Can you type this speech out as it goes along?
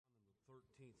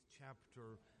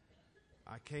chapter.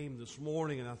 I came this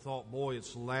morning and I thought, boy,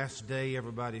 it's the last day.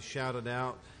 Everybody shouted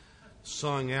out,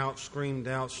 sung out, screamed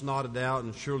out, snotted out,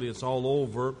 and surely it's all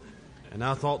over. And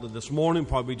I thought that this morning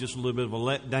probably just a little bit of a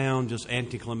letdown, just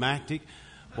anticlimactic.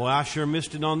 Boy, I sure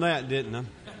missed it on that, didn't I?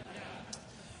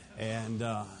 And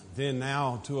then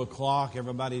now, 2 o'clock,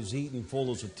 everybody's eating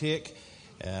full as a tick.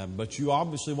 But you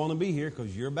obviously want to be here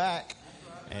because you're back.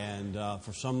 And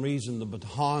for some reason, the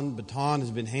baton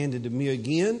has been handed to me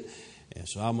again. And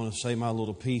so I'm going to say my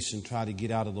little piece and try to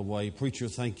get out of the way. Preacher,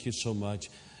 thank you so much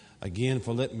again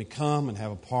for letting me come and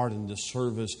have a part in this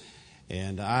service.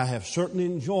 And I have certainly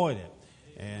enjoyed it.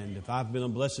 And if I've been a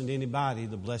blessing to anybody,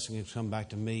 the blessing has come back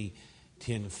to me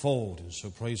tenfold. And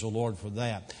so praise the Lord for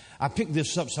that. I picked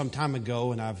this up some time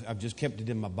ago, and I've just kept it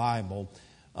in my Bible.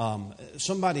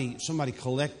 Somebody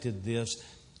collected this.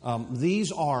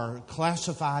 These are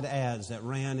classified ads that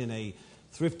ran in a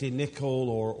Thrifty Nickel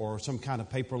or some kind of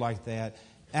paper like that.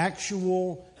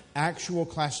 Actual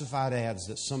classified ads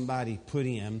that somebody put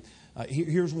in.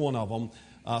 Here's one of them.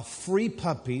 Free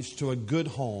puppies to a good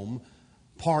home.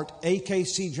 Part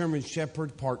AKC German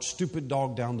Shepherd, part stupid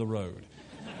dog down the road.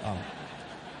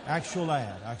 Actual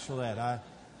ad.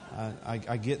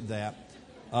 I get that.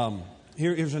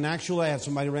 Here's an actual ad.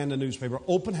 Somebody ran the newspaper.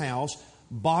 Open house,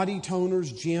 body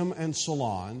toners, gym and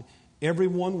salon.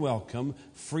 Everyone welcome.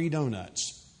 Free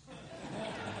donuts.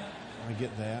 I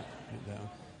get that.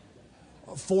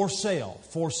 For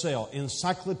sale.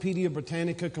 Encyclopedia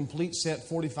Britannica, complete set,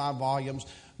 45 volumes.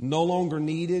 No longer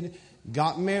needed.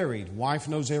 Got married. Wife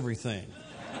knows everything.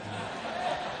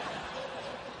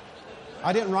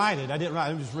 I didn't write it.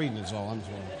 I'm just reading it all.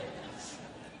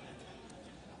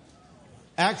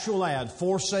 Actual ad.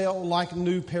 For sale, like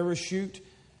new parachute.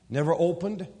 Never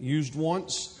opened. Used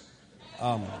once.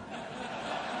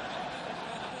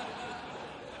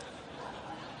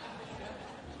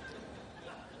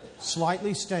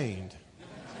 Slightly stained.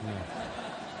 Yeah.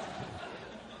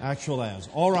 Actual ads.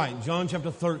 All right, John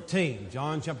chapter 13.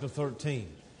 John chapter 13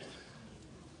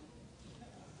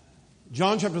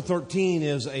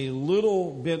 is a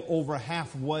little bit over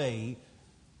halfway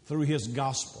through his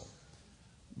gospel.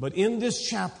 But in this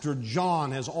chapter,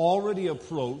 John has already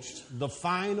approached the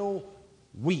final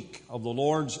week of the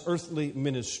Lord's earthly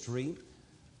ministry.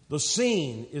 The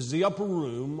scene is the upper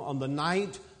room on the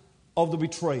night of the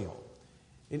betrayal.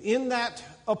 And in that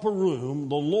upper room,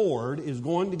 the Lord is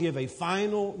going to give a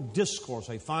final discourse,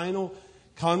 a final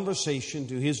conversation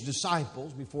to His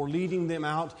disciples before leading them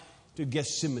out to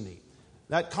Gethsemane.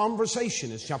 That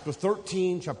conversation is chapter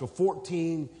 13, chapter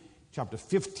 14, chapter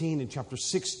 15, and chapter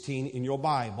 16 in your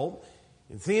Bible.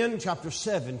 And then chapter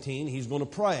 17, He's going to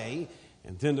pray,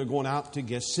 and then they're going out to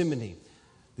Gethsemane.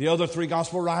 The other three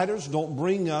gospel writers don't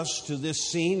bring us to this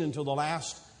scene until the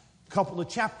last couple of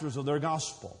chapters of their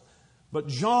gospel. But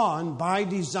John, by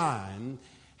design,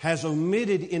 has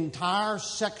omitted entire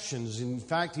sections. In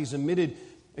fact, he's omitted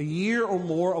a year or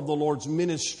more of the Lord's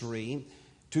ministry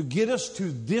to get us to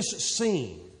this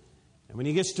scene. And when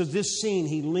he gets to this scene,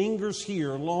 he lingers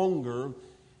here longer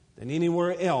than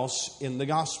anywhere else in the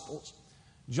Gospels.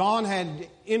 John had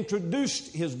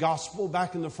introduced his Gospel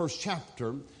back in the first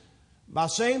chapter by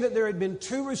saying that there had been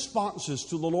two responses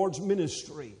to the Lord's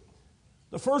ministry.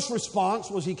 The first response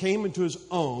was He came into His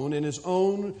own, and His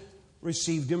own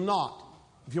received Him not.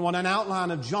 If you want an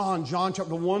outline of John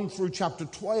chapter 1 through chapter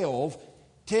 12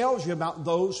 tells you about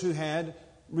those who had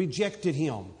rejected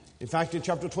Him. In fact, in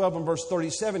chapter 12 and verse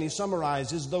 37, he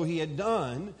summarizes, though He had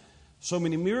done so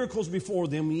many miracles before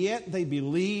them, yet they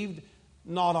believed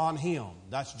not on Him.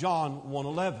 That's John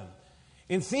 1:11.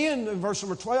 And then in verse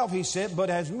number 12, he said, but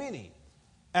as many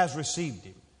as received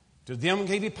Him, to them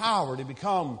gave He power to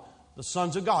become the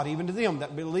sons of God, even to them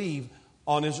that believe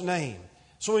on His name.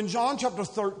 So in John chapter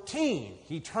 13,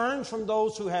 He turns from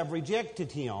those who have rejected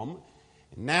Him.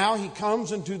 And now He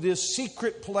comes into this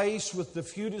secret place with the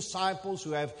few disciples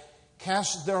who have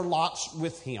cast their lots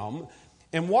with Him.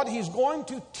 And what He's going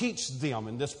to teach them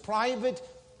in this private,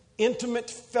 intimate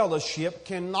fellowship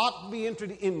cannot be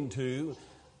entered into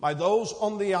by those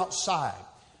on the outside.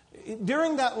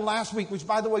 During that last week, which,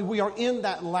 by the way, we are in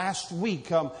that last week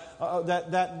that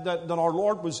our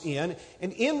Lord was in.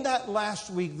 And in that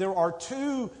last week, there are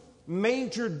two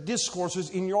major discourses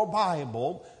in your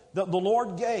Bible that the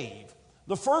Lord gave.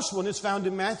 The first one is found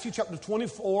in Matthew chapter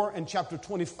 24 and chapter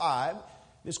 25.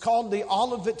 It's called the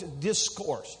Olivet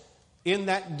Discourse. In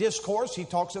that discourse, He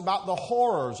talks about the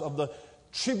horrors of the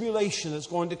tribulation that's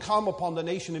going to come upon the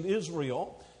nation of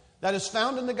Israel. That is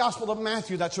found in the Gospel of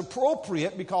Matthew. That's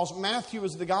appropriate because Matthew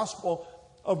is the Gospel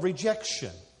of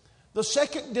rejection. The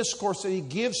second discourse that he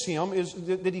gives him is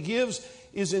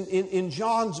in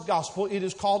John's gospel. It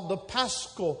is called the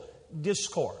Paschal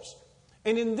Discourse.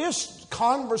 And in this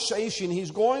conversation,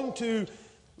 he's going to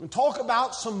talk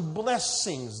about some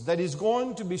blessings that he's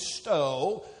going to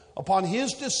bestow upon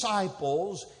his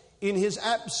disciples in his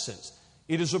absence.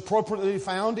 It is appropriately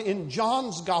found in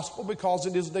John's gospel because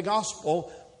it is the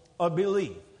gospel of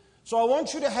belief. So I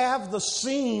want you to have the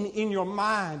scene in your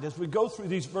mind as we go through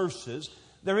these verses.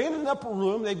 They're in an upper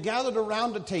room. They've gathered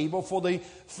around a table for the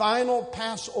final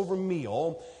Passover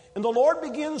meal. And the Lord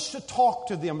begins to talk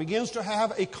to them, begins to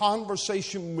have a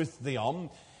conversation with them.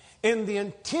 And the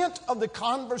intent of the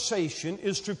conversation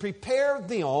is to prepare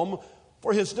them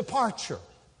for his departure.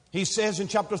 He says in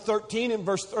chapter 13 and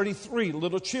verse 33,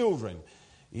 little children,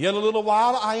 yet a little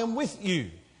while I am with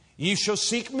you. Ye shall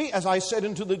seek me, as I said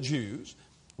unto the Jews.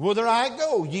 Whither I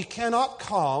go, ye cannot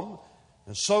come.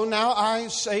 And so now I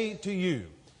say to you.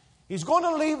 He's going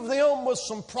to leave them with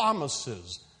some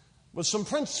promises, with some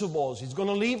principles. He's going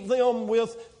to leave them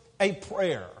with a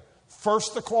prayer.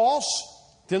 First the cross,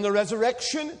 then the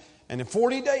resurrection. And in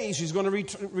 40 days, he's going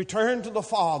to return to the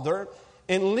Father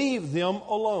and leave them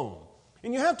alone.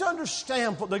 And you have to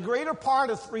understand, for the greater part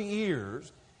of 3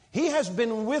 years, he has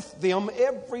been with them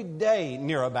every day,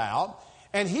 near about,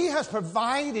 and he has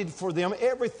provided for them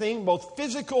everything, both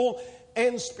physical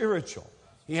and spiritual.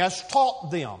 He has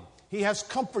taught them. He has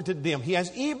comforted them. He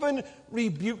has even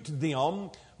rebuked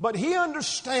them. But he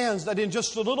understands that in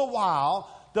just a little while,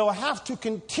 they'll have to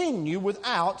continue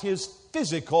without his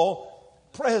physical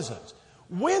presence.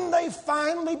 When they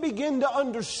finally begin to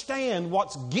understand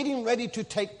what's getting ready to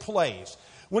take place,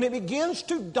 when it begins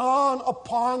to dawn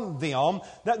upon them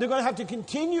that they're going to have to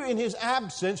continue in his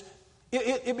absence,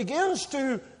 it begins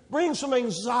to bring some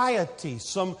anxiety,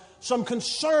 some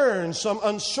concern, some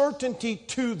uncertainty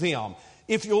to them.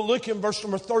 If you'll look in verse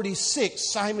number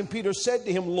 36, Simon Peter said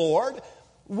to him, Lord,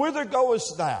 whither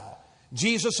goest thou?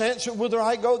 Jesus answered, whither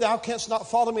I go, thou canst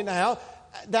not follow me now.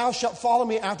 Thou shalt follow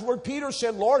me afterward. Peter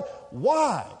said, Lord,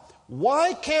 why?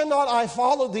 Why cannot I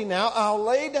follow thee now? I'll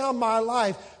lay down my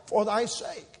life for thy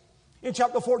sake. In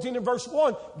chapter 14 and verse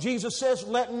 1, Jesus says,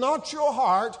 let not your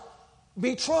heart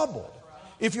be troubled.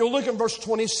 If you look in verse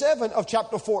 27 of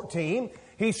chapter 14,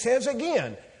 he says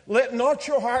again, let not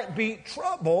your heart be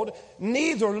troubled,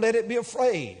 neither let it be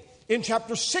afraid. In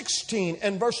chapter 16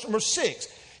 and verse number 6,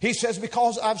 he says,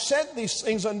 because I've said these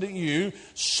things unto you,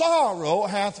 sorrow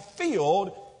hath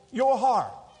filled your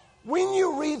heart. When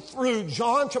you read through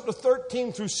John chapter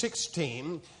 13 through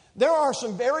 16, there are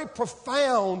some very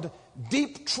profound,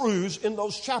 deep truths in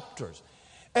those chapters.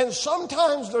 And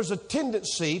sometimes there's a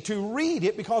tendency to read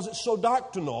it, because it's so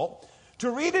doctrinal, to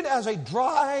read it as a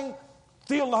dry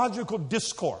theological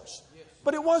discourse.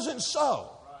 But it wasn't so.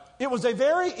 It was a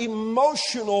very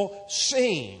emotional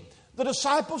scene. The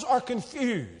disciples are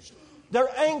confused.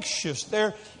 They're anxious.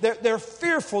 They're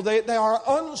fearful. They are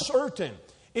uncertain.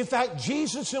 In fact,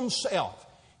 Jesus himself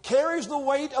carries the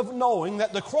weight of knowing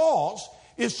that the cross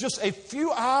is just a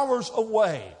few hours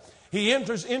away. He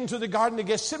enters into the Garden of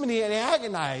Gethsemane and he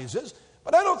agonizes.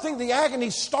 But I don't think the agony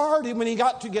started when he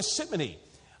got to Gethsemane.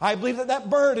 I believe that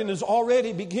burden is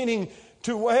already beginning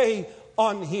to weigh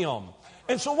on him.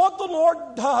 And so what the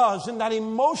Lord does in that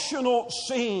emotional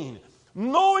scene,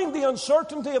 knowing the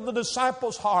uncertainty of the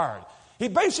disciples' heart, he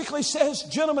basically says,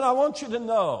 gentlemen, I want you to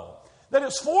know that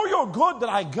it's for your good that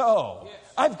I go.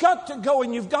 I've got to go,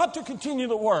 and you've got to continue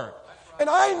to work. And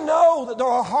I know that there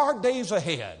are hard days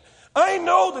ahead. I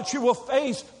know that you will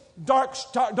face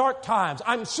dark times.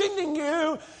 I'm sending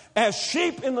you as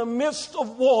sheep in the midst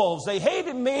of wolves. They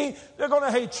hated me. They're going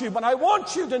to hate you. But I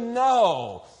want you to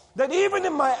know that even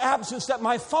in my absence, that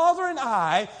my Father and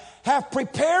I have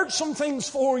prepared some things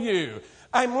for you.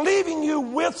 I'm leaving you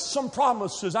with some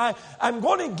promises. I'm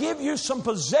going to give you some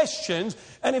possessions.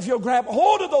 And if you'll grab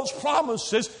hold of those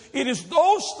promises, it is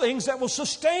those things that will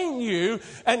sustain you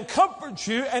and comfort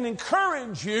you and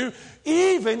encourage you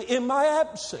even in my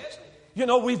absence. You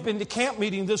know, we've been to camp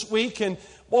meeting this week, and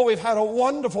boy, we've had a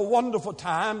wonderful, wonderful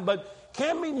time, but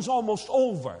camp meeting's almost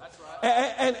over.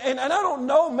 And I don't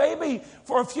know, maybe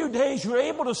for a few days you're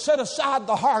able to set aside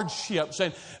the hardships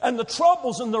and the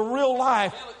troubles in the real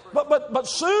life. But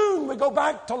soon we go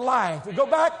back to life. We go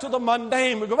back to the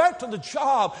mundane. We go back to the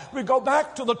job. We go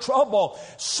back to the trouble.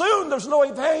 Soon there's no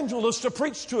evangelist to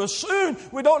preach to us. Soon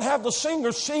we don't have the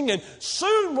singers singing.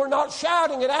 Soon we're not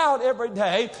shouting it out every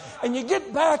day. And you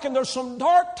get back and there's some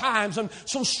dark times and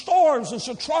some storms and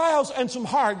some trials and some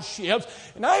hardships.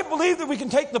 And I believe that we can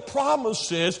take the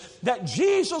promises that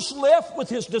Jesus left with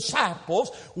his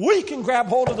disciples. We can grab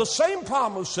hold of the same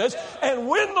promises. And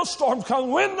when the storms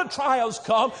come, when the trials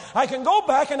come, I can go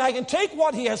back and I can take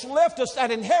what He has left us,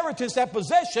 that inheritance, that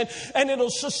possession, and it'll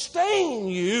sustain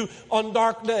you on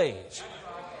dark days.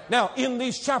 Now, in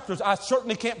these chapters, I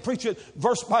certainly can't preach it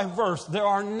verse by verse. There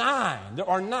are 9. There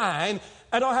are 9.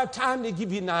 I don't have time to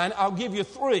give you 9. I'll give you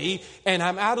 3, and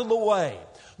I'm out of the way.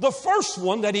 The first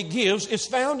one that He gives is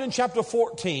found in chapter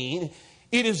 14.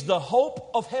 It is the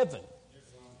hope of heaven.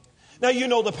 Now, you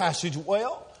know the passage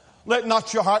well. Let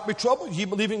not your heart be troubled. Ye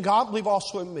believe in God, believe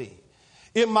also in me.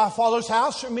 In my Father's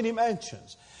house are many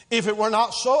mansions. If it were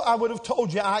not so, I would have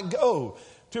told you I go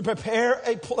to prepare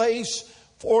a place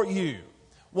for you.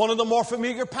 One of the more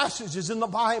familiar passages in the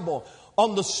Bible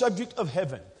on the subject of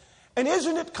heaven. And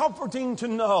isn't it comforting to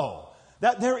know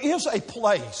that there is a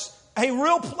place, a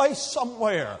real place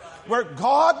somewhere where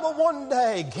God will one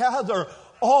day gather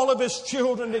all of His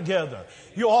children together.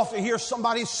 You often hear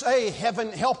somebody say,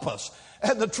 heaven help us.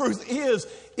 And the truth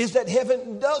is that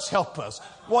heaven does help us.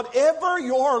 Whatever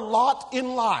your lot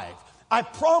in life, I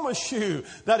promise you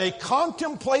that a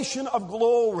contemplation of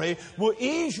glory will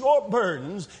ease your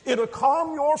burdens. It'll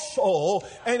calm your soul,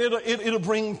 and it'll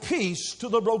bring peace to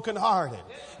the brokenhearted.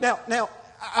 Now,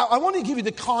 I want to give you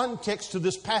the context to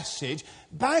this passage.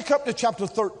 Back up to chapter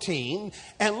 13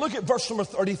 and look at verse number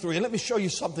 33. And let me show you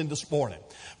something this morning.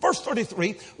 Verse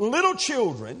 33, little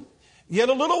children, yet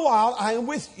a little while I am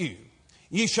with you.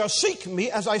 Ye shall seek me,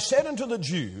 as I said unto the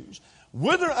Jews.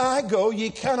 Whither I go, ye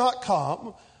cannot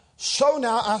come. So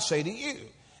now I say to you.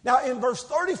 Now in verse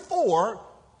 34,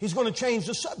 he's going to change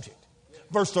the subject.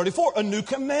 Verse 34, a new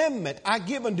commandment I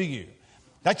give unto you,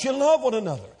 that you love one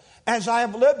another. As I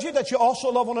have loved you, that you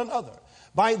also love one another.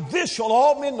 By this shall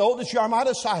all men know that you are my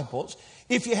disciples,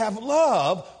 if you have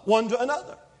love one to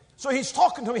another. So he's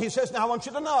talking to me. He says, now I want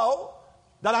you to know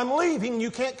that I'm leaving.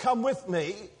 You can't come with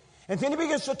me. And then he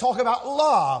begins to talk about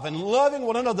love and loving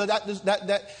one another,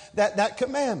 that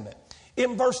commandment.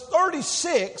 In verse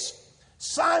 36,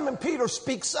 Simon Peter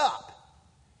speaks up.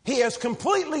 He has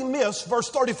completely missed verse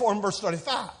 34 and verse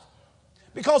 35.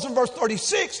 Because in verse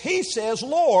 36, he says,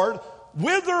 Lord,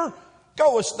 whither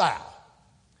goest thou?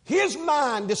 His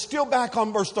mind is still back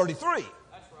on verse 33. That's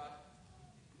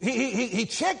right. He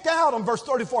checked out on verse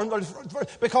 34 and 33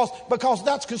 because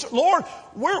that's concerned. Lord,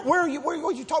 where are you? What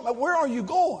are you talking about? Where are you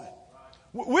going?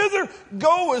 Whither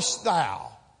goest thou?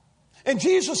 And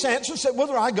Jesus answered, said,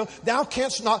 whither I go, thou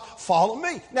canst not follow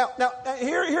me. Now,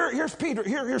 here's Peter.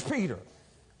 Here's Peter.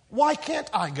 Why can't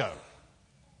I go?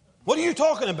 What are you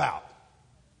talking about?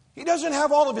 He doesn't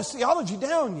have all of his theology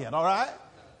down yet, all right?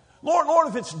 Lord,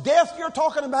 if it's death you're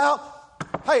talking about,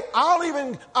 hey,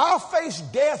 I'll face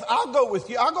death. I'll go with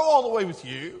you. I'll go all the way with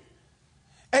you.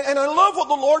 And I love what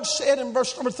the Lord said in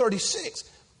verse number 36.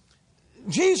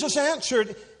 Jesus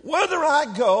answered, whither I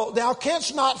go, thou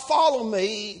canst not follow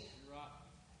me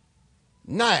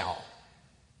now.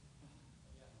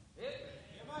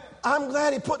 I'm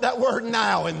glad he put that word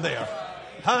now in there.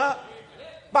 Huh?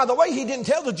 By the way, he didn't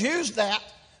tell the Jews that.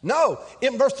 No,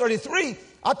 in verse 33,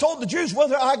 I told the Jews,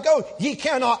 whither I go, ye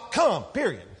cannot come,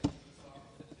 period.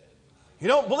 You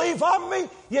don't believe on me?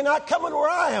 You're not coming where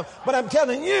I am. But I'm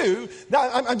telling you, now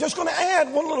I'm just going to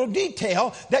add one little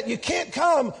detail, that you can't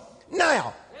come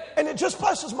now. And it just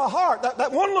blesses my heart.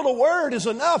 That one little word is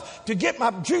enough to get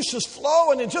my juices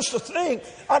flowing, and just to think,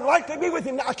 I'd like to be with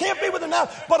him now. I can't be with him now,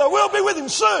 but I will be with him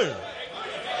soon.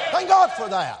 Thank God for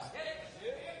that.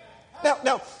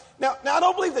 Now, I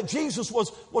don't believe that Jesus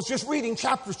was just reading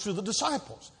chapters to the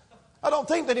disciples. I don't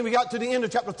think that when we got to the end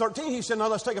of chapter 13, he said, now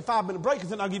let's take a 5-minute break and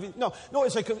then I'll give you... No,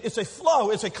 it's a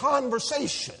flow. It's a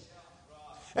conversation.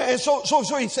 And so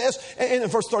he says in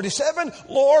verse 37,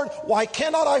 Lord, why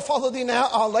cannot I follow thee now?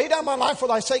 I'll lay down my life for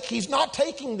thy sake. He's not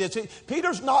taking this.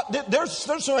 Peter's not... There's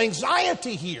some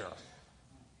anxiety here.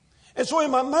 And so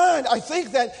in my mind, I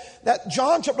think that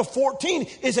John chapter 14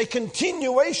 is a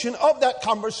continuation of that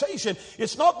conversation.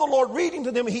 It's not the Lord reading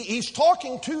to them. He's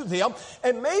talking to them.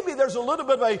 And maybe there's a little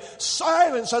bit of a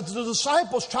silence as the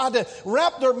disciples try to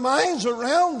wrap their minds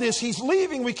around this. He's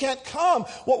leaving. We can't come.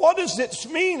 Well, what does this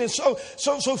mean? And so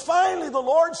finally the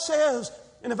Lord says,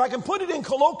 and if I can put it in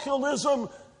colloquialism,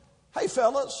 hey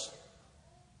fellas,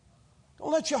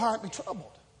 don't let your heart be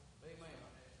troubled.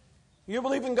 You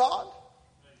believe in God?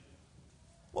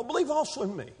 Well, believe also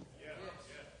in me.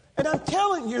 And I'm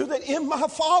telling you that in my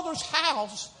Father's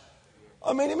house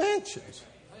are many mansions.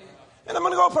 And I'm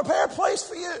going to go prepare a place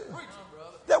for you,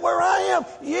 that where I am,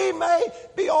 ye may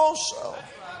be also.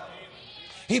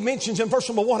 He mentions in verse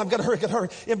number 1, I've got to hurry.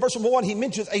 In verse number 1, he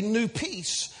mentions a new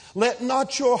peace. Let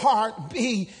not your heart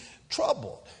be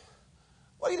troubled.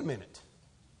 Wait a minute.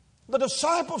 The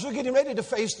disciples are getting ready to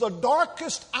face the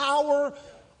darkest hour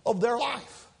of their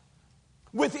life.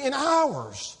 within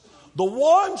hours, the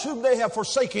ones whom they have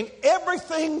forsaken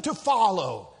everything to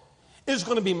follow is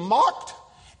going to be mocked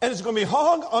and is going to be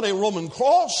hung on a Roman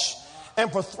cross.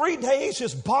 And for 3 days,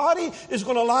 his body is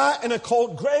going to lie in a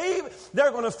cold grave.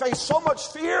 They're going to face so much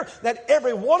fear that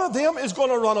every one of them is going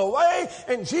to run away.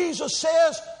 And Jesus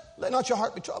says, let not your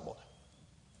heart be troubled.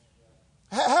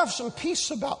 Have some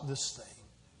peace about this thing.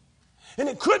 And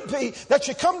it could be that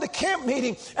you come to camp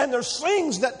meeting and there's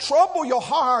things that trouble your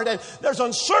heart, and there's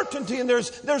uncertainty and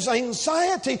there's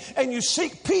anxiety, and you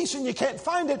seek peace and you can't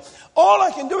find it. All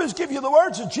I can do is give you the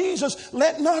words of Jesus,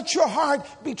 let not your heart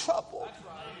be troubled.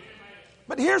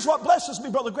 But here's what blesses me,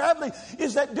 Brother Gravely,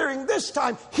 is that during this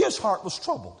time, his heart was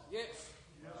troubled.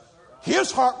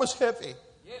 His heart was heavy.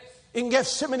 In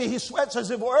Gethsemane, he sweats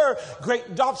as it were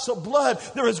great drops of blood.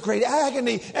 There is great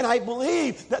agony. And I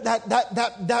believe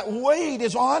that weight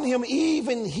is on him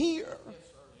even here.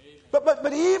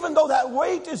 But even though that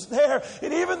weight is there,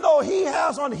 and even though he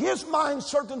has on his mind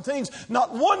certain things,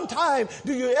 not one time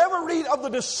do you ever read of the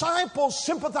disciples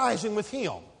sympathizing with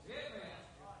him.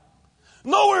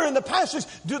 Nowhere in the passage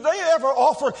do they ever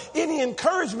offer any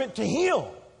encouragement to him.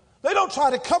 They don't try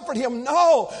to comfort him,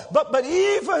 no. But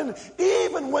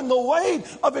even when the weight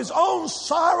of his own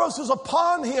sorrows is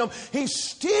upon him, he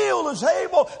still is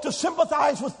able to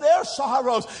sympathize with their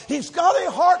sorrows. He's got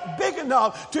a heart big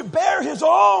enough to bear his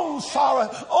own sorrow.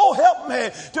 Oh, help me,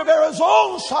 to bear his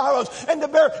own sorrows and to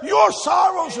bear your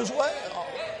sorrows as well.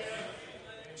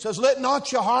 It says, let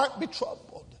not your heart be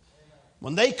troubled.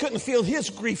 When they couldn't feel his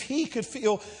grief, he could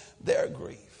feel their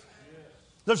grief.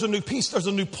 There's a new peace. There's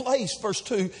a new place. Verse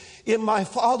 2, in my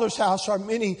Father's house are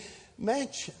many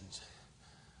mansions.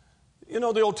 You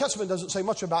know, the Old Testament doesn't say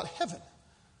much about heaven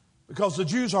because the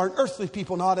Jews are an earthly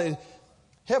people, not a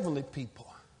heavenly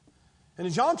people. And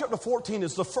in John chapter 14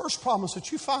 is the first promise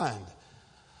that you find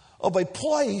of a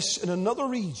place in another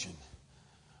region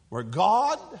where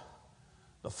God,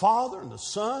 the Father and the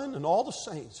Son and all the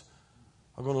saints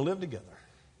are going to live together.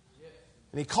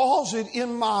 And he calls it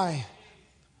in my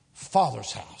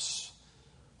Father's house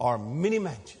are many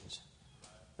mansions.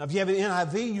 Now, if you have an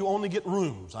NIV, you only get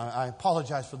rooms. I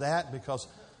apologize for that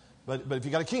but if you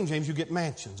got a King James, you get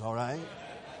mansions, all right?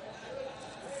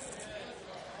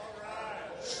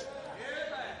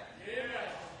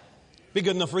 Be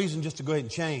good enough reason just to go ahead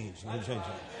and change.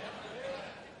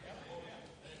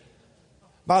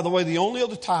 By the way, the only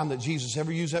other time that Jesus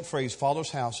ever used that phrase, Father's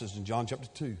house, is in John chapter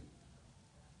 2. In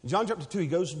John chapter 2, he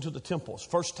goes into the temple. It's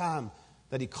the first time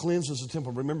that he cleanses the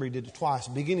temple. Remember, he did it twice.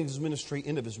 Beginning of his ministry,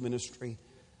 end of his ministry.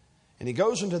 And he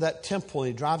goes into that temple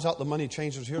and he drives out the money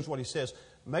changers. Here's what he says.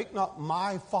 Make not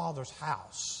my Father's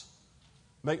house.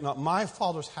 Make not my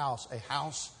Father's house a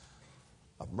house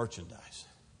of merchandise.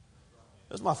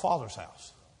 This is my Father's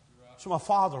house. This is where my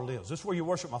Father lives. This is where you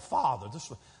worship my Father.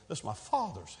 This is my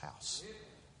Father's house.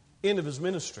 End of his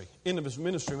ministry. End of his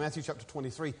ministry. Matthew chapter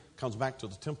 23 comes back to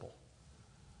the temple.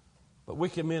 But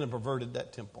wicked men have perverted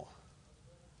that temple.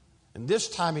 And this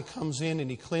time he comes in and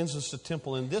he cleanses the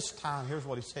temple. And this time, here's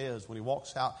what he says. When he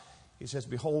walks out, he says,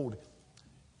 behold,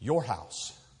 your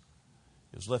house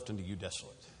is left unto you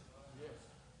desolate.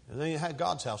 And then you had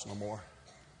God's house no more.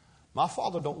 My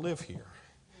Father don't live here.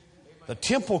 The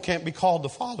temple can't be called the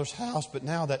Father's house, but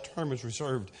now that term is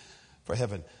reserved for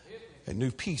heaven. A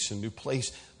new peace, a new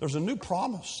place. There's a new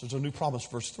promise. There's a new promise,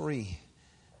 verse 3.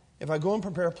 If I go and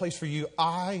prepare a place for you,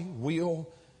 I will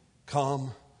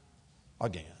come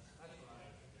again.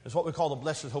 It's what we call the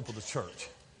blessed hope of the church.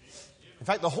 In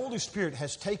fact, the Holy Spirit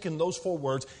has taken those 4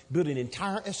 words, built an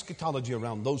entire eschatology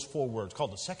around those 4 words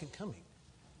called the second coming.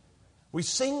 We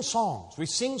sing songs. We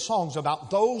sing songs about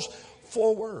those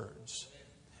 4 words.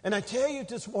 And I tell you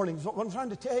this morning, what I'm trying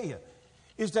to tell you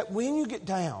is that when you get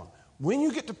down, when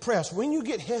you get depressed, when you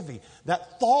get heavy,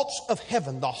 that thoughts of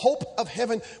heaven, the hope of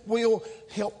heaven will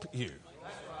help you.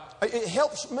 It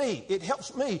helps me. It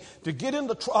helps me to get in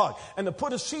the truck and to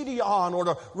put a CD on or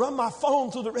to run my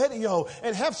phone through the radio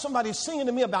and have somebody singing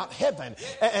to me about heaven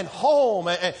and home.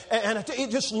 And it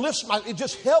just lifts it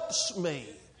just helps me.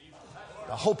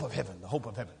 The hope of heaven, the hope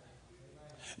of heaven.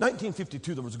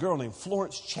 1952, there was a girl named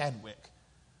Florence Chadwick.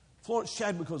 Florence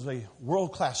Chadwick was a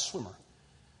world-class swimmer.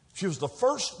 She was the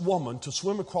first woman to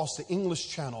swim across the English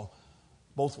Channel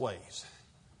both ways.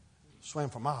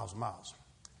 Swam for miles and miles.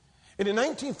 And in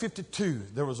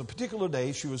 1952, there was a particular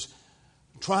day she was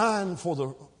trying for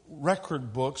the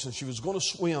record books, and she was going to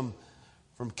swim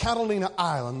from Catalina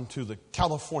Island to the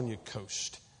California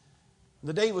coast. And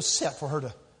the day was set for her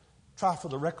to try for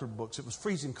the record books. It was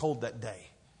freezing cold that day.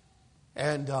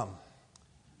 And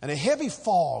a heavy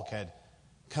fog had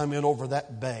come in over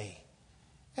that bay.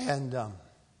 And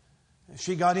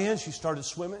She got in. She started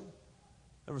swimming.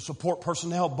 There were support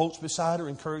personnel, boats beside her,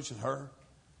 encouraging her.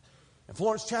 And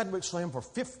Florence Chadwick swam for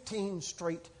 15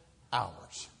 straight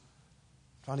hours,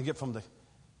 trying to get from the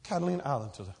Catalina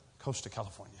Island to the coast of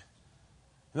California.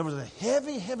 And there was a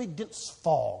heavy, heavy, dense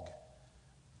fog,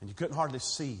 and you couldn't hardly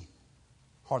see,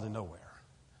 hardly nowhere.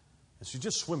 And she's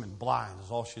just swimming blind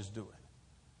is all she was doing.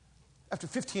 After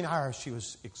 15 hours, she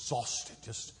was exhausted,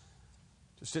 just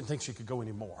didn't think she could go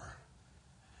anymore.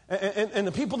 And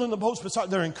the people in the boats beside,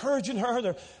 they're encouraging her.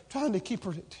 They're trying to keep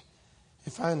her.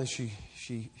 And finally, she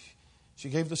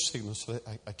gave the signal, so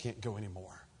that I can't go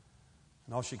anymore.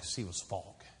 And all she could see was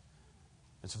fog.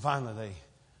 And so finally, they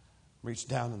reached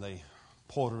down and they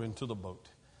pulled her into the boat.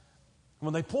 And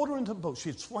when they pulled her into the boat, she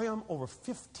had swam over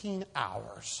 15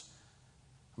 hours.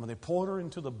 And when they pulled her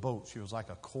into the boat, she was like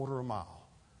a quarter of a mile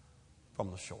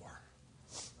from the shore.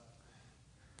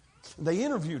 They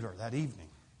interviewed her that evening.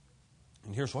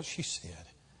 And here's what she said.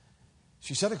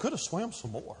 She said, I could have swam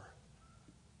some more.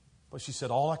 But she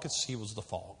said, all I could see was the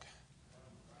fog.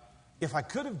 If I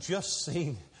could have just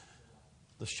seen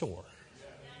the shore.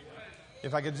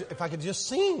 If I could just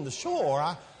seen the shore,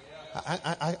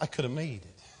 I could have made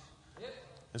it.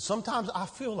 And sometimes I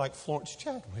feel like Florence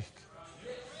Chadwick.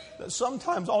 That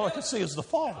sometimes all I can see is the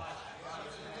fog.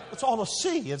 That's all I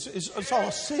see. It's all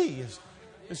I see.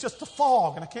 It's just the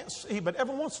fog, and I can't see. But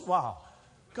every once in a while,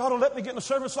 God will let me get in a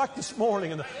service like this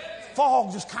morning, and the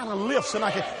fog just kind of lifts, and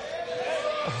I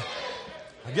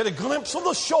get a glimpse of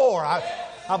the shore.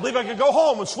 I believe I can go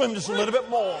home and swim just a little bit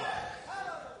more.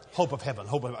 Hope of heaven.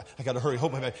 Hope of heaven. I got to hurry.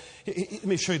 Hope of heaven. Let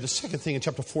me show you the second thing in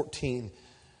chapter 14. Not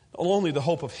only the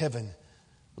hope of heaven,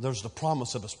 but there's the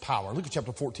promise of His power. Look at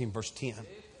chapter 14, verse 10.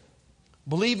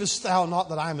 Believest thou not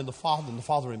that I am in the Father, and the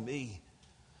Father in me?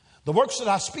 The works that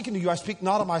I speak unto you, I speak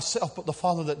not of myself, but the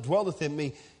Father that dwelleth in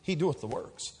me, He doeth the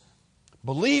works.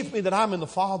 Believe me that I'm in the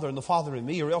Father, and the Father in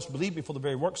me, or else believe me for the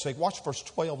very work's sake. Watch verse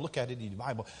 12. Look at it in your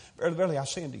Bible. Verily, verily, I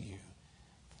say unto you,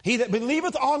 he that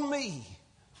believeth on me,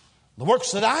 the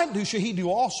works that I do shall he do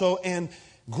also, and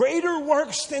greater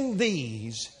works than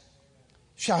these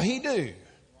shall he do,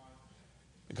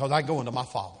 because I go unto my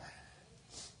Father.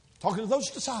 Talking to those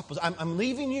disciples, I'm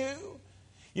leaving you.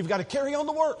 You've got to carry on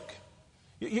the work.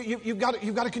 You've got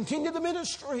to continue the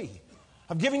ministry.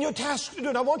 I've given you a task to do,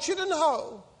 and I want you to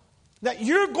know that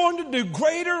you're going to do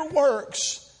greater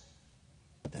works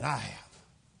than I have.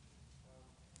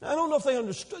 Now, I don't know if they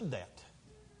understood that,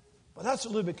 but that's a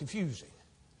little bit confusing.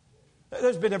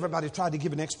 There's been everybody tried to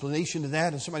give an explanation to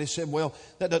that, and somebody said, well,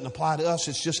 that doesn't apply to us.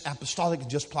 It's just apostolic. It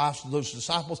just applies to those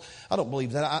disciples. I don't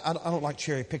believe that. I don't like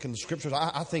cherry picking the scriptures.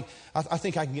 I think I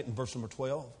can get in verse number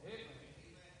 12.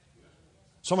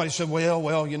 Somebody said,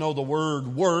 well, you know, the word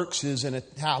works is in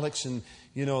italics, and,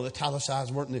 you know, the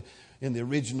italicized weren't in the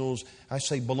originals. I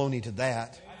say baloney to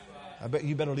that. I bet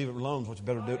you better leave it alone is what you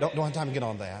better do. Don't have time to get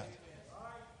on that.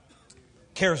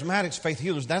 Charismatics, faith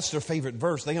healers, that's their favorite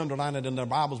verse. They underline it in their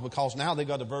Bibles because now they've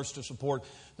got a verse to support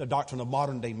the doctrine of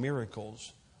modern day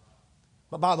miracles.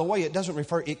 But by the way,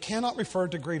 it cannot refer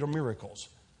to greater miracles,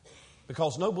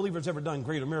 because no believer's ever done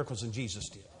greater miracles than Jesus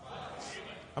did.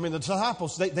 I mean, the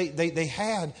disciples, they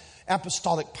had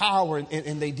apostolic power,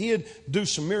 and they did do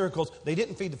some miracles. They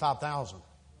didn't feed the 5,000.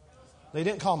 They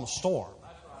didn't calm a storm.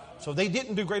 So they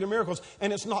didn't do greater miracles.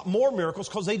 And it's not more miracles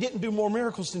because they didn't do more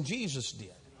miracles than Jesus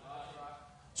did.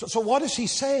 So what is he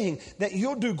saying? That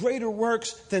you'll do greater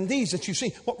works than these that you've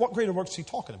seen. What greater works is he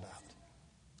talking about?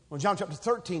 Well, in John chapter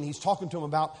 13, he's talking to him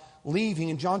about leaving.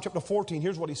 In John chapter 14,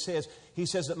 here's what he says. He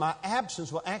says that my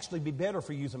absence will actually be better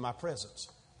for you than my presence.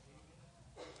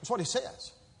 That's what he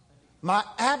says. My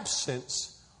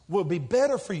absence will be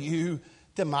better for you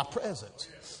than my presence.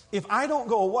 If I don't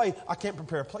go away, I can't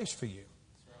prepare a place for you.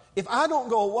 If I don't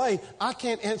go away, I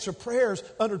can't answer prayers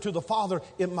unto the Father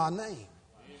in my name.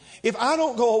 If I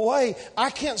don't go away,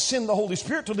 I can't send the Holy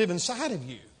Spirit to live inside of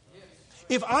you.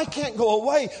 If I can't go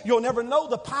away, you'll never know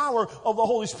the power of the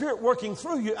Holy Spirit working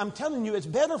through you. I'm telling you, it's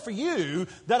better for you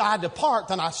that I depart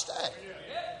than I stay.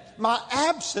 My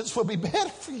absence will be better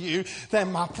for you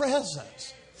than my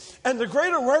presence. And the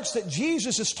greater works that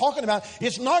Jesus is talking about,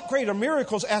 it's not greater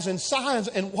miracles as in signs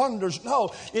and wonders.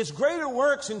 No, it's greater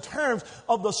works in terms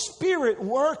of the Spirit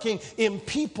working in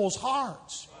people's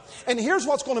hearts. And here's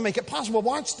what's going to make it possible.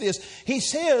 Watch this. He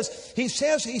says,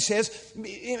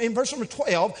 in verse number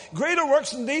 12, greater works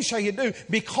than these shall you do,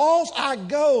 because I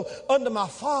go unto my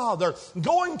Father.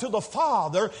 Going to the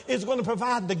Father is going to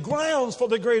provide the grounds for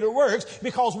the greater works,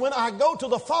 because when I go to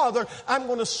the Father, I'm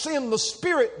going to send the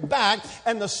Spirit back,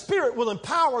 and the Spirit will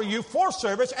empower you for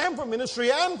service and for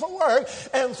ministry and for work.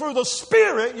 And through the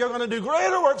Spirit, you're going to do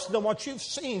greater works than what you've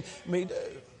seen me do.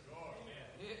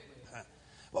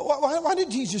 Why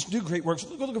did Jesus do great works?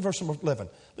 Look at verse number 11.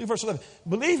 Look at verse 11.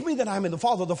 Believe me that I am in the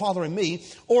Father in me,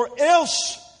 or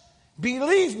else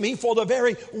believe me for the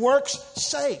very works'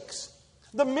 sakes.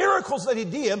 The miracles that he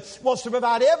did was to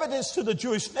provide evidence to the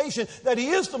Jewish nation that he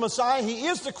is the Messiah, he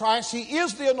is the Christ, he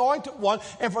is the anointed one,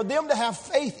 and for them to have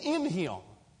faith in him.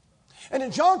 And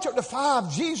in John chapter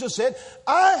 5, Jesus said,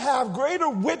 I have greater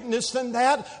witness than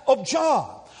that of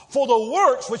John. For the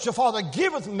works which the Father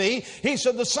giveth me, he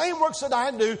said, the same works that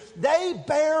I do, they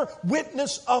bear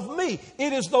witness of me.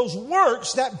 It is those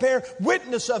works that bear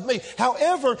witness of me.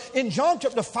 However, in John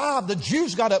chapter 5, the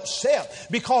Jews got upset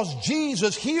because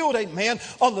Jesus healed a man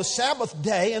on the Sabbath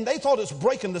day, and they thought it's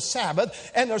breaking the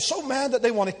Sabbath, and they're so mad that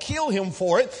they want to kill him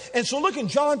for it. And so look in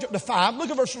John chapter 5, look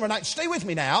at verse number 9. Stay with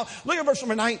me now. Look at verse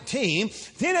number 19.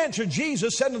 Then answered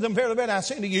Jesus, said unto them, verily, verily, I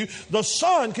say unto you, the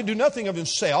Son can do nothing of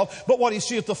himself, but what he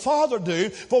seeth the Father do.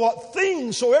 For what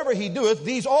things soever he doeth,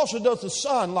 these also doth the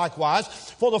Son likewise.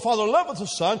 For the Father loveth the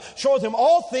Son, showeth him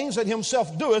all things that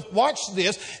himself doeth. Watch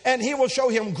this. And he will show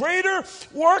him greater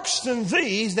works than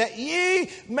these, that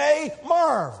ye may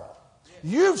marvel.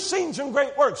 You've seen some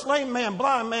great works. Lame man,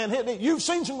 blind man, you've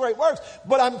seen some great works.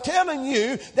 But I'm telling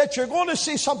you that you're going to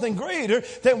see something greater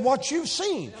than what you've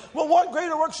seen. Well, what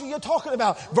greater works are you talking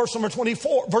about? Verse number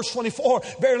 24. Verse 24.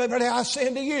 Verily, verily, I say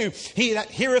unto you, he that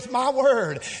heareth my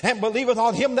word and believeth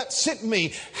on him that sent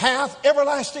me hath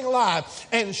everlasting life,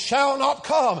 and shall not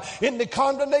come into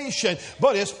condemnation,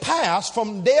 but is passed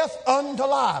from death unto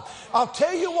life. I'll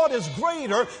tell you what is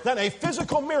greater than a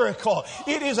physical miracle.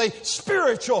 It is a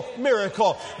spiritual miracle.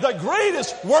 The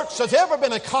greatest works that's ever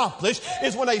been accomplished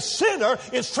is when a sinner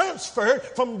is transferred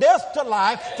from death to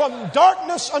life, from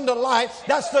darkness unto light.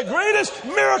 That's the greatest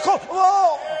miracle of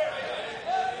all.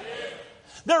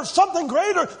 There's something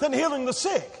greater than healing the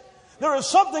sick. There is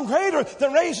something greater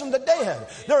than raising the dead.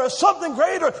 There is something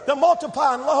greater than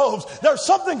multiplying loaves. There's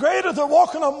something greater than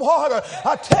walking on water.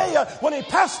 I tell you, when he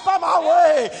passed by my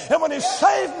way and when he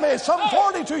saved me some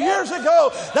 42 years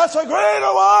ago, that's a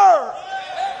greater work.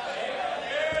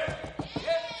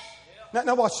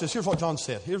 Now watch this. Here's what John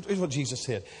said. Here's what Jesus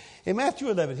said. In Matthew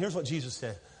 11, here's what Jesus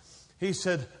said. He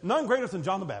said, none greater than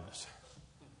John the Baptist.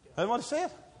 That's what he said.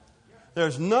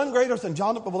 There's none greater than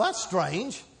John the Baptist. Well, that's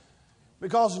strange.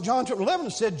 Because in John chapter 11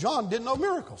 it said John did no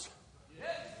miracles.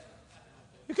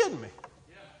 You kidding me?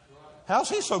 How's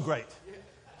he so great?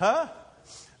 Huh?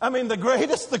 I mean, the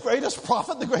greatest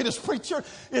prophet, the greatest preacher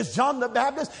is John the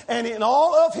Baptist. And in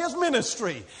all of his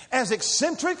ministry, as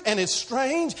eccentric and as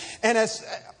strange and as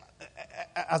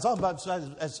I was about to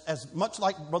say, as much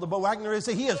like Brother Bo Wagner as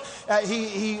he is,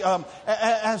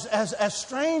 as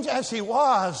strange as he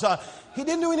was, he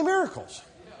didn't do any miracles.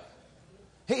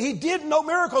 He did no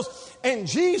miracles. And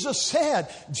Jesus said,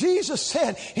 he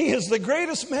is the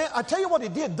greatest man. I tell you what he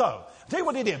did, though. Tell you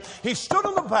what he did. He stood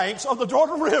on the banks of the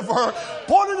Jordan River,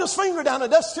 pointed his finger down a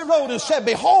dusty road and said,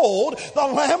 behold, the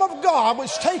Lamb of God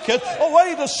which taketh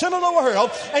away the sin of the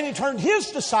world. And he turned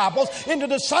his disciples into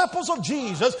disciples of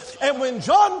Jesus. And when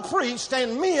John preached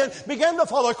and men began to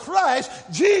follow Christ,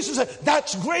 Jesus said,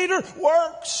 that's greater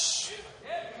works.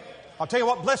 I'll tell you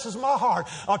what blesses my heart.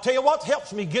 I'll tell you what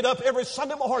helps me get up every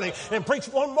Sunday morning and preach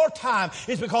one more time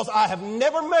is because I have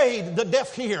never made the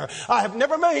deaf hear. I have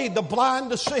never made the blind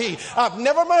to see. I've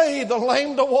never made the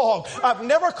lame to walk. I've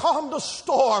never calmed a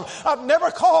storm. I've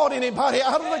never called anybody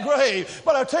out of the grave.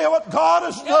 But I tell you what God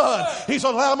has done. He's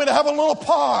allowed me to have a little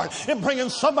part in bringing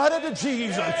somebody to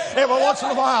Jesus. Every once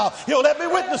in a while, He'll let me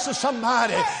witness to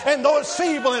somebody. And though it's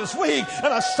feeble and it's weak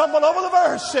and I stumble over the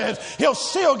verses, He'll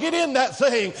still get in that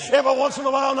thing. Every once in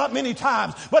a while, not many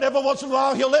times, but every once in a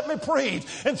while He'll let me preach,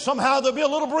 and somehow there'll be a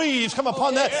little breeze come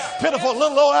upon that pitiful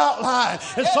little old outline,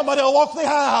 and somebody will walk the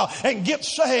aisle and get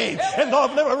saved. And though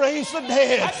I've never raised the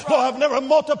dead, though I've never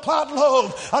multiplied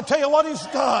loaves, I'll tell you what He's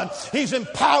done. He's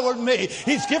empowered me.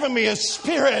 He's given me His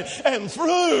Spirit, and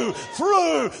through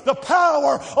the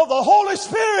power of the Holy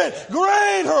Spirit,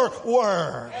 greater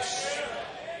works.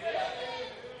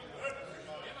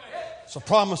 It's the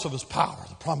promise of His power.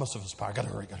 The promise of His power. Gotta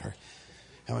hurry.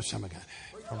 How much time I got?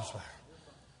 Promise of power.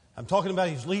 I'm talking about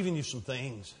He's leaving you some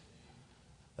things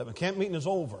that when camp meeting is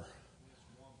over,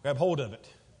 grab hold of it.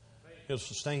 He'll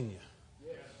sustain you.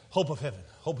 Hope of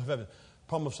heaven.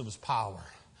 Promise of His power.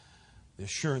 The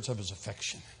assurance of His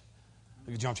affection.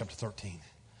 Look at John chapter 13.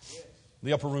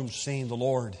 The upper room scene, the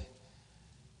Lord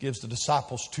gives the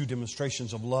disciples two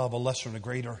demonstrations of love, a lesser and a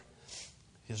greater.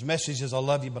 His message is, I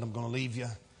love you, but I'm going to leave you.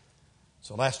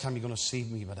 So last time you're going to see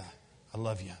me, but I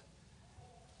love you.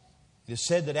 It is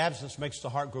said that absence makes the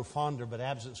heart grow fonder, but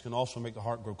absence can also make the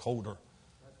heart grow colder.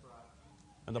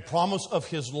 And the promise of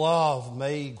His love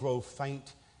may grow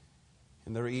faint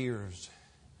in their ears.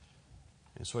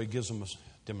 And so he gives them a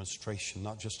demonstration,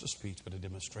 not just a speech, but a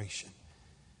demonstration.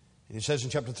 And he says in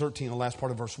chapter 13, the last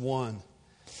part of verse 1,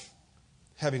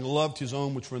 having loved his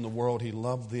own which were in the world, he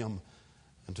loved them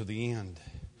unto the end.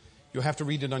 You'll have to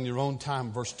read it on your own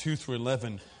time, verse 2 through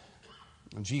 11.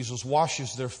 And Jesus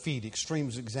washes their feet, extreme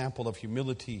example of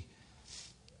humility.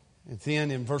 And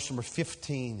then in verse number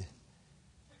 15,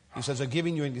 he says, I'm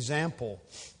giving you an example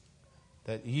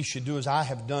that ye should do as I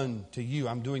have done to you.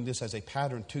 I'm doing this as a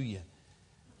pattern to you.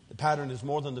 The pattern is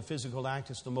more than the physical act.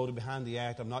 It's the motive behind the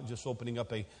act. I'm not just opening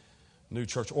up a new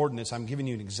church ordinance. I'm giving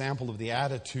you an example of the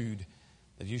attitude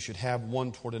that you should have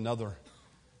one toward another.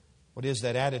 What is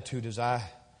that attitude? As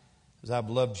I've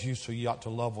loved you, so you ought to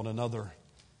love one another.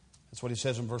 That's what he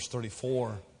says in verse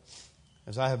 34.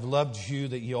 As I have loved you,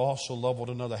 that you also love one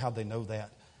another. How'd they know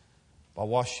that? By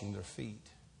washing their feet.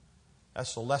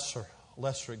 That's the lesser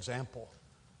example.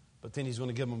 But then he's going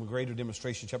to give them a greater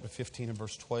demonstration. Chapter 15 and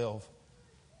verse 12.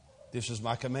 This is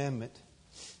my commandment.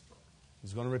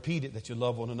 He's going to repeat it, that you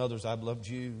love one another as I've loved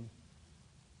you.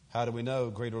 How do we know?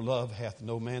 Greater love hath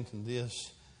no man than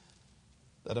this,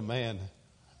 that a man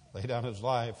lay down his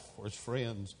life for his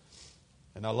friends.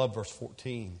 And I love verse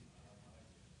 14.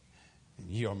 And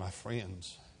ye are my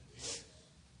friends.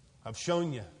 I've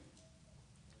shown you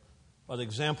by the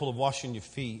example of washing your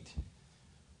feet.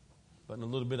 But in a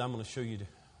little bit, I'm going to show you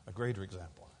a greater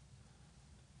example.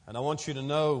 And I want you to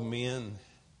know, men,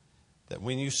 that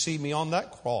when you see me on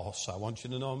that cross, I want you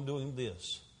to know I'm doing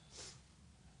this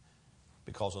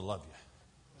because I love you.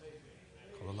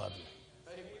 Because I love you.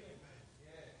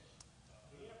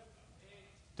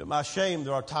 To my shame,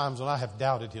 there are times when I have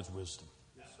doubted his wisdom.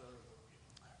 I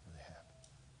really have.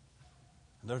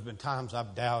 And there have been times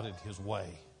I've doubted his way.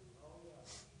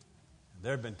 And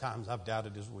there have been times I've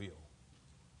doubted his will.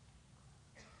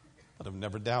 But I've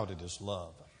never doubted his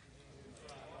love.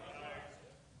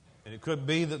 And it could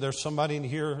be that there's somebody in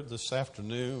here this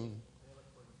afternoon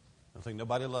and think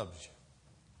nobody loves you.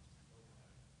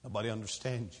 Nobody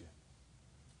understands you.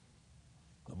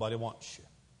 Nobody wants you.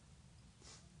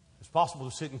 It's possible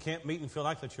to sit in camp meeting and feel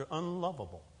like that you're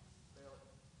unlovable.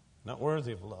 Not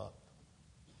worthy of love.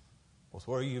 Both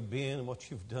where you've been and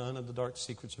what you've done and the dark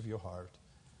secrets of your heart.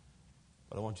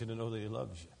 But I want you to know that he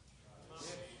loves you.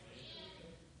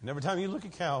 And every time you look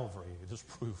at Calvary, it is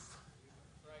proof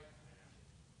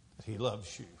that he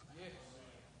loves you.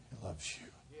 He loves you.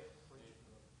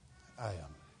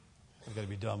 I've got to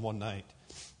be done one night.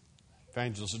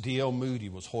 Evangelist D.L. Moody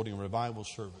was holding a revival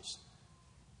service.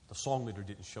 The song leader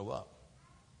didn't show up.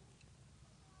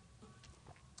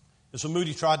 And so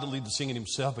Moody tried to lead the singing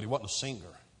himself, but he wasn't a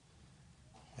singer.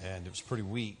 And it was pretty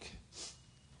weak.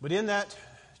 But in that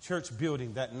church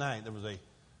building that night, there was a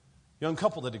young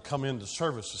couple that had come into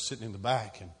service, was sitting in the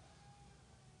back, and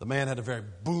the man had a very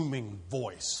booming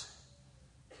voice.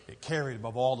 It carried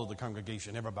above all of the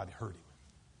congregation. Everybody heard him.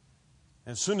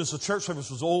 And as soon as the church service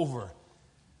was over,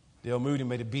 Dale Moody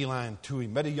made a beeline to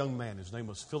him. Met a young man. His name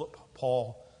was Philip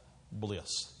Paul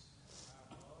Bliss.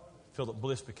 Philip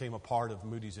Bliss became a part of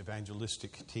Moody's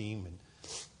evangelistic team and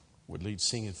would lead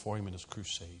singing for him in his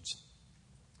crusades.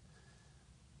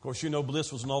 Of course, you know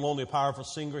Bliss was not only a powerful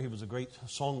singer, he was a great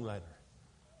songwriter.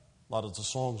 A lot of the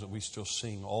songs that we still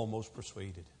sing, Almost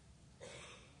Persuaded.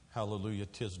 Hallelujah,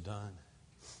 'tis done.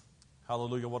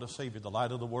 Hallelujah, what a Savior. The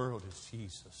light of the world is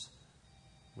Jesus.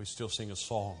 We still sing his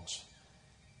songs.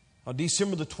 On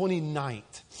December the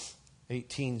 29th,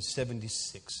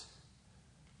 1876,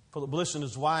 Philip Bliss and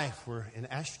his wife were in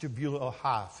Ashtabula,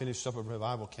 Ohio, finished up a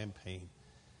revival campaign.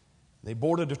 They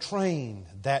boarded a train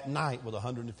that night with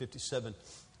 157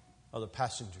 other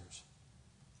passengers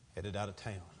headed out of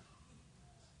town.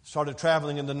 Started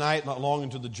traveling in the night. Not long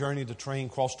into the journey, the train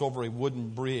crossed over a wooden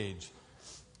bridge.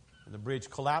 And the bridge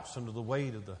collapsed under the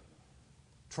weight of the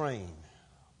train,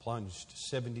 plunged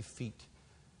 70 feet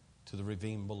to the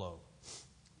ravine below.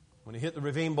 When it hit the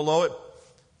ravine below, it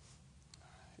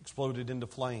exploded into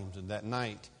flames. And that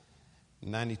night,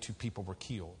 92 people were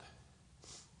killed.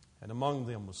 And among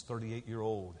them was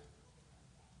 38-year-old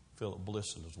Philip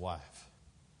Bliss and his wife.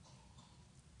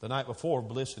 The night before,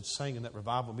 Bliss had sang in that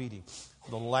revival meeting.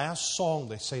 The last song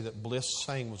they say that Bliss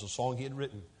sang was a song he had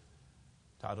written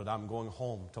titled, I'm Going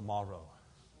Home Tomorrow.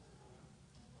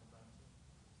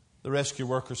 The rescue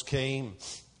workers came,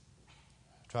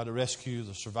 tried to rescue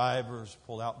the survivors,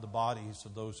 pull out the bodies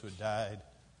of those who had died,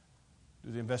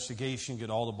 do the investigation, get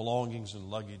all the belongings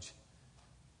and luggage.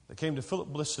 They came to Philip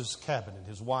Bliss's cabin and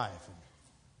his wife and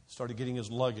started getting his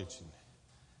luggage and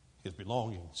his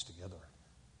belongings together.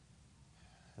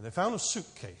 And they found a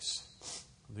suitcase.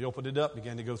 They opened it up,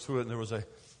 began to go through it, and there was an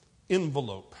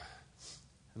envelope.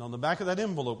 And on the back of that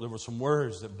envelope, there were some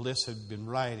words that Bliss had been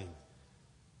writing.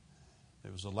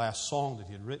 It was the last song that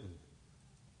he had written.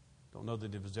 Don't know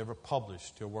that it was ever published,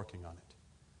 still working on it.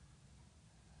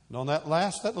 And on that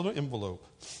little envelope,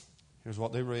 here's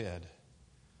what they read.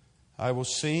 I will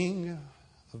sing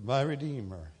of my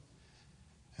Redeemer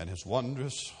and His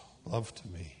wondrous love to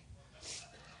me.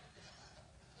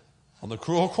 On the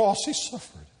cruel cross He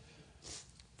suffered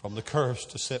from the curse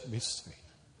to set me free.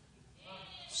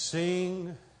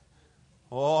 Sing,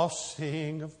 oh,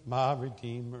 sing of my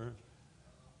Redeemer.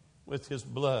 With His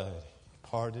blood He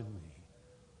pardoned me.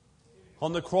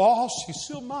 On the cross He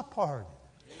sealed my pardon.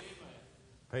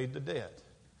 Paid the debt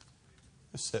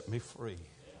and set me free.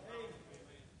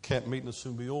 Camp meeting will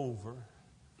soon be over.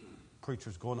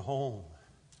 Preacher's going home.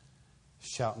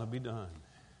 Shouting to be done.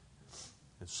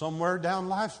 And somewhere down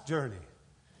life's journey,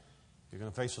 you're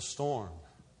going to face a storm,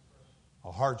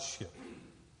 a hardship,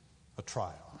 a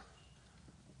trial.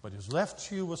 But He's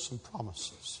left you with some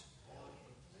promises.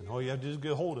 And all you have to do is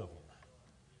get hold of them.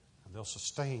 And they'll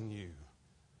sustain you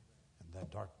in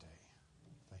that dark day.